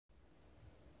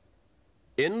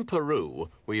In Peru,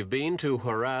 we've been to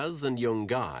Huaraz and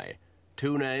Yungay,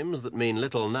 two names that mean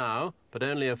little now, but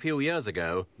only a few years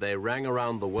ago they rang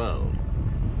around the world.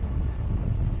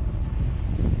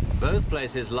 Both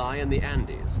places lie in the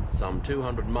Andes, some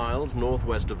 200 miles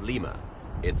northwest of Lima.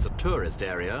 It's a tourist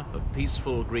area of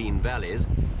peaceful green valleys,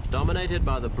 dominated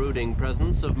by the brooding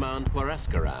presence of Mount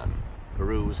Huascaran,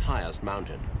 Peru's highest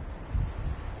mountain.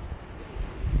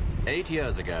 8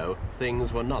 years ago,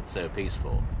 things were not so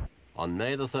peaceful. On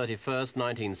May the 31st,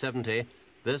 1970,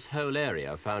 this whole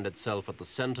area found itself at the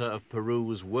center of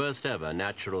Peru's worst ever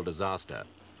natural disaster.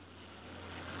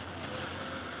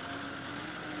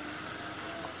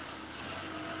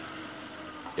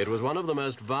 It was one of the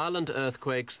most violent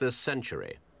earthquakes this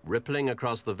century, rippling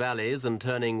across the valleys and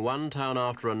turning one town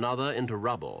after another into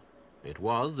rubble. It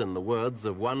was, in the words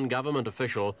of one government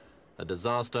official, a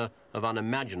disaster of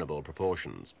unimaginable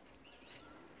proportions.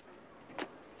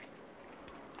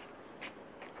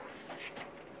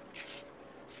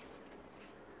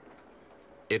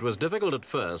 It was difficult at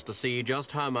first to see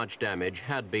just how much damage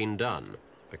had been done,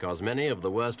 because many of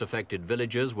the worst affected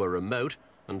villages were remote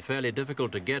and fairly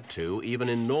difficult to get to even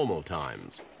in normal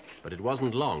times. But it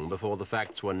wasn't long before the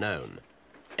facts were known.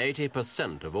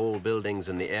 80% of all buildings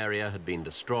in the area had been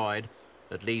destroyed.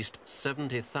 At least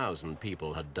 70,000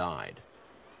 people had died.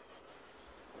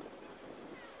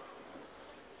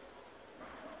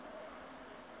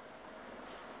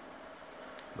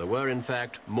 There were, in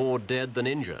fact, more dead than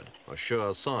injured, a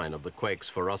sure sign of the quake's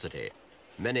ferocity.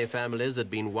 Many families had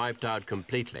been wiped out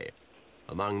completely.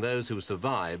 Among those who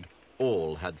survived,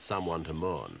 all had someone to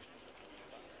mourn.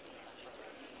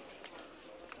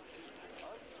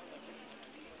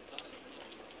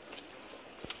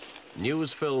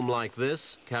 News film like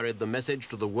this carried the message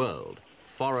to the world.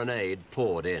 Foreign aid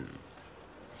poured in.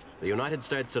 The United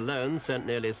States alone sent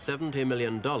nearly $70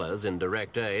 million in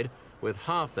direct aid, with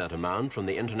half that amount from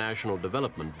the International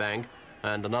Development Bank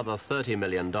and another $30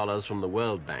 million from the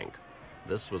World Bank.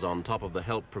 This was on top of the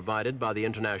help provided by the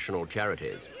international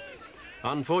charities.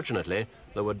 Unfortunately,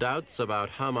 there were doubts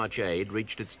about how much aid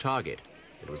reached its target.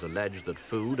 It was alleged that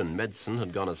food and medicine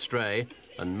had gone astray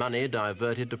and money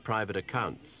diverted to private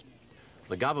accounts.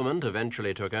 The government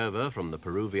eventually took over from the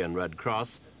Peruvian Red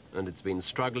Cross, and it's been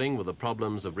struggling with the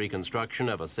problems of reconstruction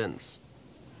ever since.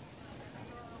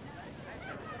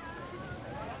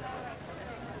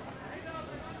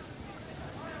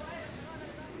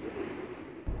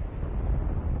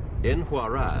 In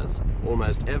Huaraz,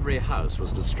 almost every house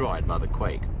was destroyed by the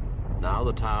quake. Now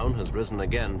the town has risen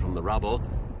again from the rubble,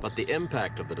 but the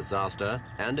impact of the disaster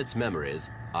and its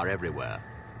memories are everywhere.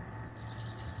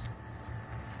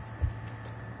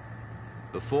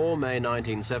 Before May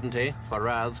 1970,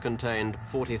 Huaraz contained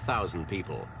 40,000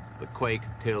 people. The quake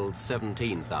killed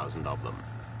 17,000 of them.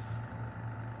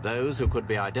 Those who could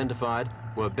be identified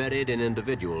were buried in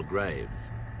individual graves,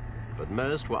 but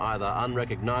most were either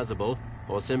unrecognizable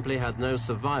or simply had no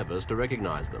survivors to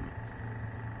recognize them.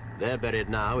 They're buried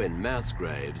now in mass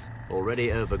graves,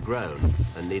 already overgrown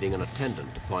and needing an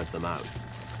attendant to point them out.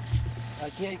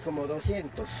 Aquí hay como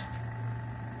 200.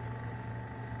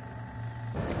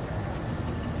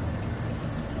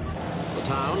 The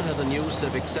town has a new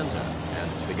civic center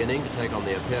and is beginning to take on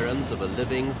the appearance of a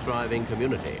living, thriving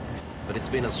community. But it's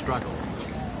been a struggle.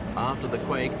 After the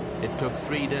quake, it took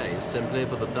 3 days simply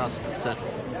for the dust to settle,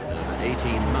 and over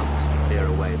 18 months to clear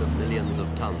away the millions of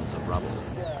tons of rubble.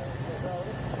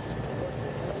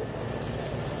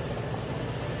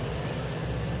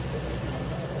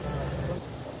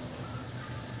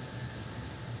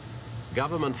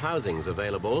 Government housing's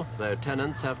available, though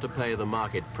tenants have to pay the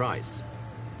market price.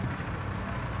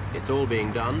 It's all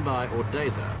being done by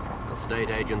Ordeza, a state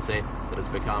agency that has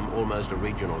become almost a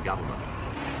regional government.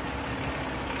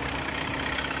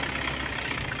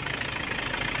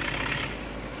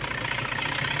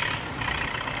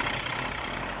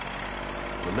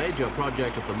 The major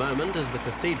project at the moment is the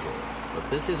cathedral, but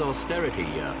this is austerity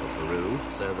year for Peru,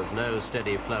 so there's no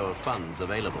steady flow of funds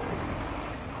available.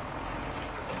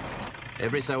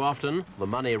 Every so often, the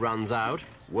money runs out,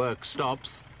 work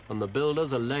stops, and the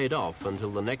builders are laid off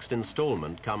until the next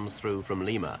installment comes through from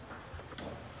Lima.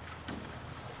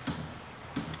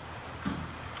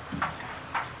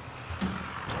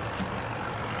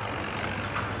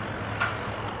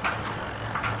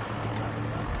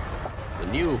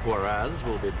 The new Huaraz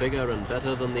will be bigger and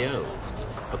better than the old,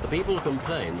 but the people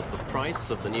complain that the price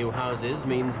of the new houses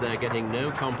means they're getting no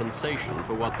compensation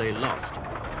for what they lost.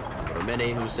 There are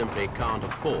many who simply can't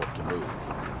afford to move.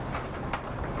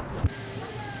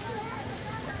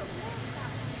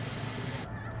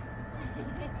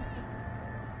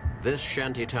 This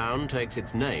shanty town takes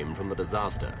its name from the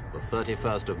disaster, the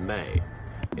 31st of May.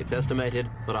 It's estimated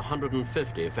that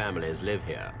 150 families live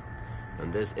here,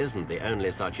 and this isn't the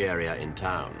only such area in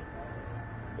town.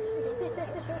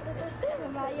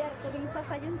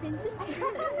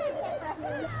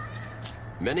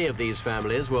 Many of these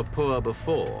families were poor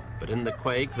before, but in the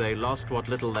quake they lost what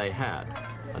little they had.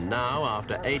 And now,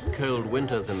 after 8 cold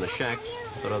winters in the shacks,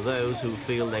 there are those who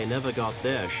feel they never got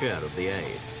their share of the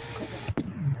aid.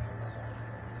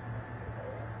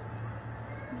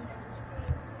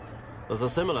 There's a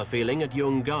similar feeling at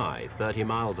Yungay, 30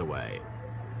 miles away.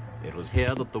 It was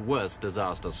here that the worst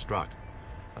disaster struck.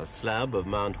 A slab of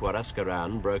Mount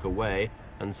Huascaran broke away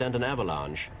and sent an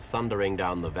avalanche thundering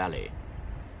down the valley.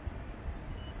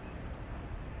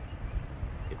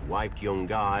 It wiped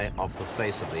Yungay off the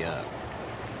face of the earth.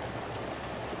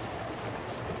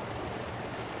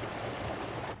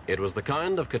 It was the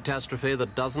kind of catastrophe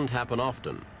that doesn't happen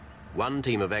often. One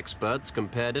team of experts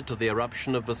compared it to the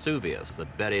eruption of Vesuvius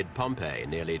that buried Pompeii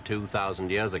nearly 2,000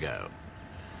 years ago.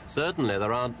 Certainly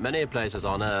there aren't many places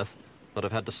on Earth that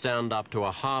have had to stand up to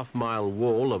a half-mile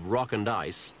wall of rock and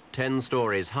ice, 10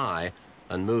 stories high,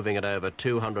 and moving at over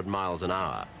 200 miles an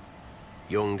hour.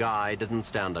 Yungay didn't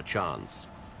stand a chance.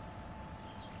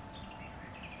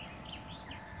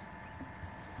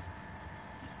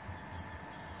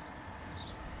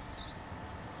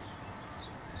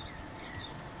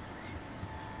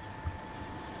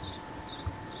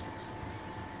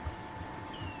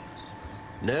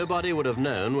 Nobody would have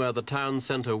known where the town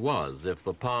centre was if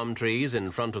the palm trees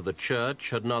in front of the church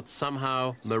had not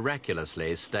somehow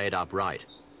miraculously stayed upright.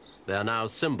 They are now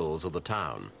symbols of the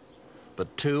town.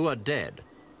 But 2 are dead,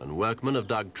 and workmen have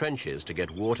dug trenches to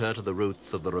get water to the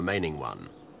roots of the remaining one.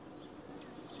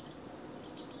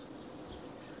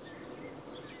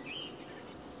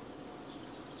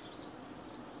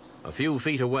 A few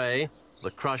feet away,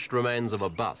 the crushed remains of a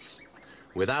bus.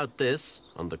 Without this,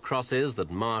 and the crosses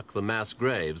that mark the mass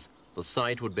graves, the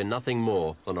site would be nothing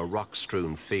more than a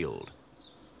rock-strewn field.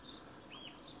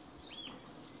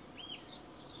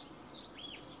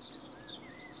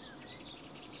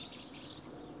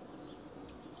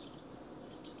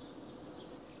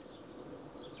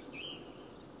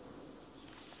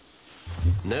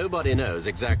 Nobody knows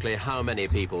exactly how many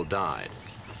people died,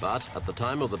 but at the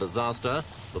time of the disaster,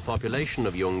 the population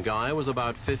of Yungay was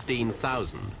about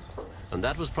 15,000. And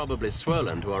that was probably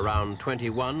swollen to around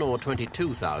 21 or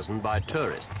 22,000 by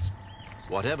tourists.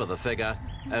 Whatever the figure,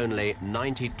 only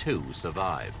 92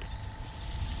 survived.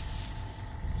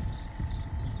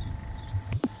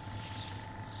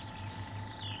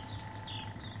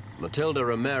 Matilda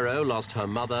Romero lost her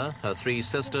mother, her 3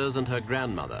 sisters and her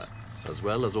grandmother, as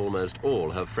well as almost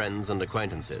all her friends and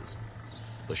acquaintances.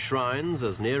 The shrine's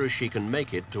as near as she can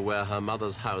make it to where her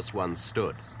mother's house once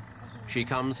stood. She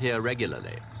comes here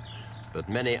regularly. But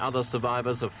many other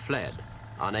survivors have fled,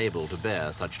 unable to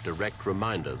bear such direct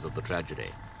reminders of the tragedy.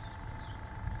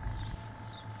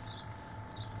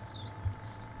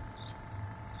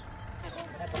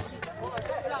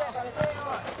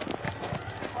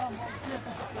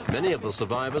 Many of the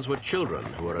survivors were children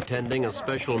who were attending a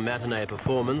special matinee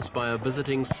performance by a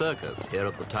visiting circus here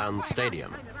at the town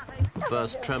stadium. The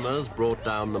first tremors brought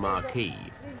down the marquee.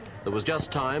 There was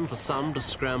just time for some to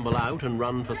scramble out and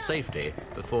run for safety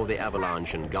before the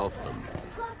avalanche engulfed them.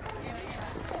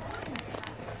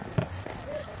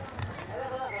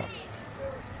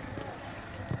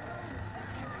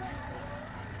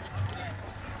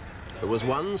 There was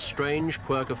one strange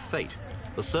quirk of fate.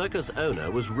 The circus owner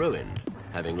was ruined,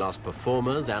 having lost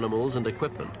performers, animals and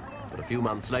equipment. But a few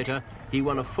months later, he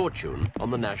won a fortune on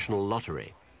the national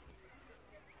lottery.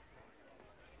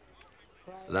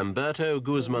 Lamberto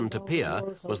Guzman Tapia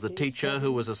was the teacher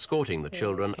who was escorting the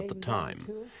children at the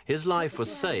time. His life was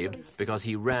saved because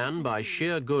he ran by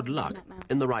sheer good luck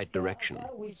in the right direction.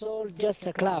 We saw just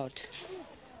a cloud.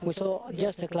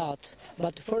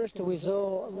 But first we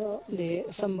saw the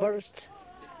sunburst,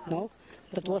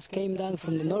 that came down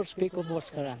from the north peak of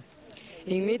Huascaran.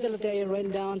 Immediately I ran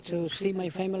down to see my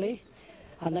family,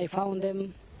 and I found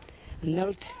them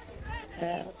knelt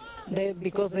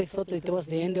because they thought it was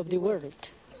the end of the world.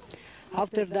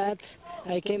 After that,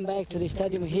 I came back to the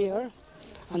stadium here,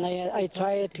 and I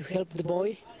tried to help the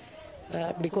boy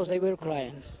because they were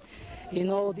crying. You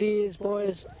know, these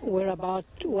boys were about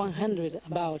 100,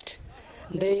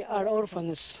 They are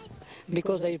orphans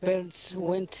because their parents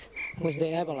went with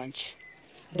the avalanche.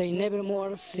 They never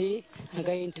more see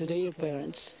again to their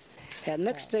parents. And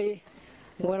next day,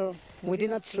 well, we did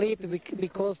not sleep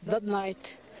because that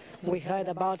night we had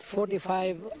about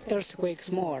 45 earthquakes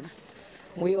more.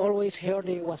 We always heard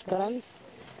the Huascaran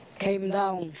came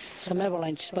down some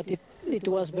avalanche, but it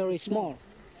was very small.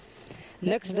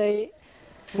 Next day,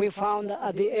 we found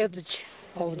at the edge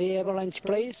of the avalanche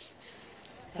place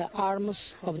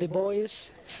arms of the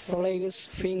boys, legs,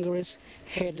 fingers,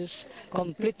 heads,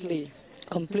 completely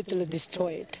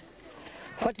destroyed.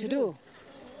 What to do?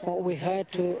 Well, we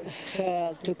had to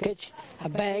catch a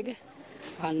bag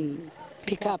and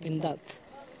pick up in that,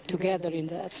 together in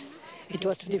that. It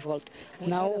was difficult.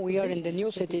 Now we are in the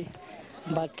new city,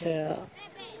 but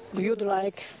we would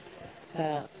like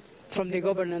from the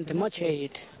government much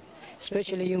aid,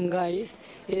 especially Yungay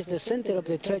is the center of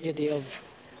the tragedy of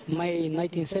May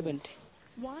 1970.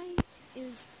 Why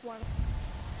is one?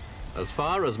 As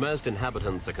far as most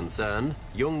inhabitants are concerned,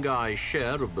 Yungay's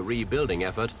share of the rebuilding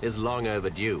effort is long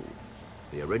overdue.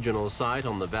 The original site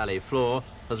on the valley floor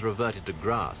has reverted to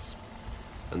grass,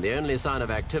 and the only sign of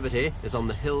activity is on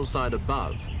the hillside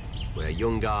above, where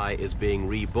Yungay is being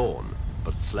reborn,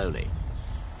 but slowly.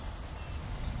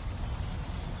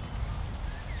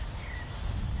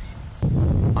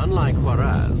 Unlike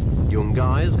Huaraz,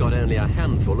 Yungay's got only a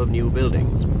handful of new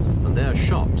buildings, and they're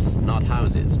shops, not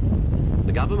houses.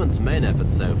 The government's main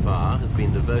effort so far has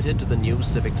been devoted to the new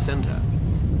civic centre.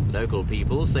 Local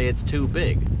people say it's too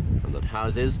big, and that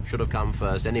houses should have come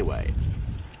first anyway.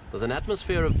 There's an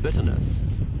atmosphere of bitterness,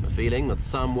 a feeling that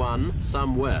someone,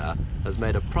 somewhere, has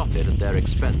made a profit at their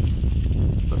expense.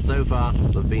 But so far,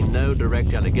 there have been no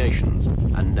direct allegations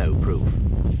and no proof.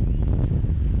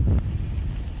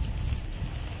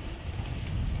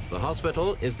 The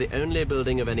hospital is the only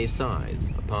building of any size,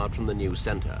 apart from the new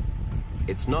centre.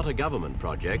 It's not a government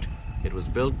project. It was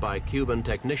built by Cuban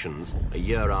technicians a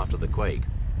year after the quake.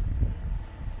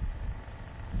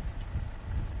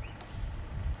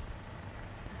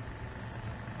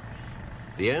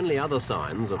 The only other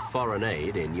signs of foreign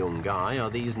aid in Yungay are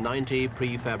these 90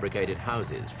 prefabricated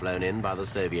houses flown in by the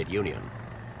Soviet Union.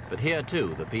 But here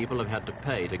too, the people have had to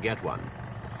pay to get one.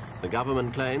 The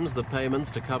government claims the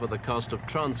payments to cover the cost of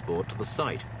transport to the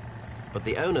site. But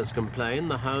the owners complain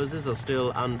the houses are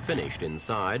still unfinished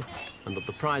inside and that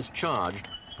the price charged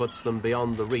puts them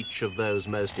beyond the reach of those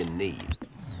most in need.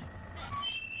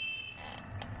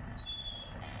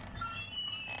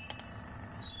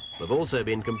 There have also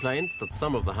been complaints that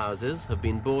some of the houses have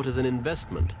been bought as an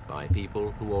investment by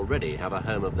people who already have a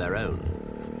home of their own.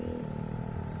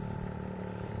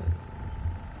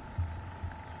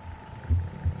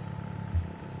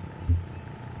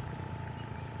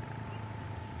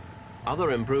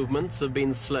 Other improvements have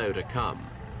been slow to come.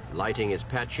 Lighting is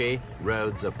patchy,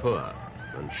 roads are poor,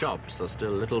 and shops are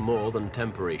still little more than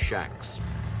temporary shacks.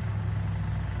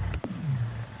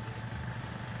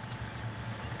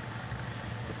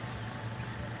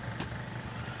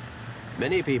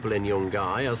 Many people in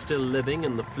Yungay are still living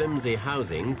in the flimsy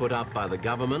housing put up by the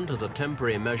government as a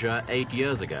temporary measure 8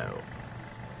 years ago.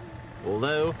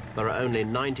 Although there are only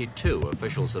 92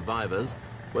 official survivors,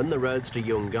 when the roads to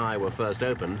Yungay were first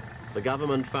opened, the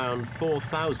government found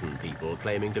 4,000 people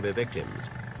claiming to be victims.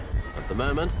 At the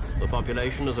moment, the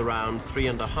population is around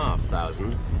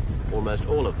 3,500, almost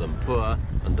all of them poor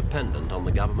and dependent on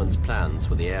the government's plans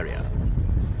for the area.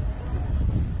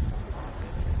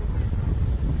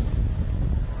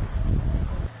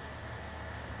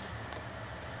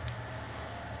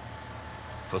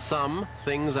 For some,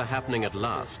 things are happening at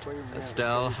last.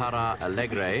 Estelle Jara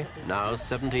Alegre, now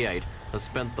 78, has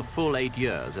spent the full 8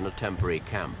 years in a temporary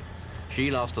camp. She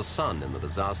lost a son in the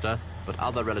disaster, but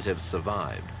other relatives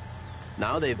survived.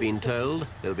 Now they've been told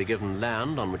they'll be given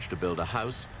land on which to build a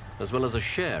house, as well as a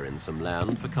share in some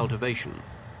land for cultivation.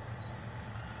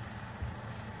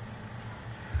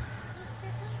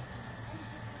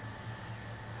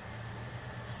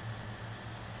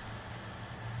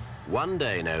 One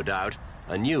day, no doubt,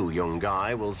 a new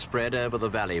Yungay will spread over the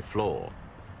valley floor.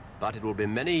 But it will be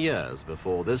many years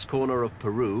before this corner of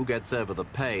Peru gets over the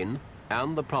pain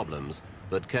and the problems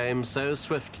that came so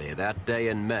swiftly that day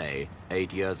in May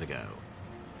 8 years ago.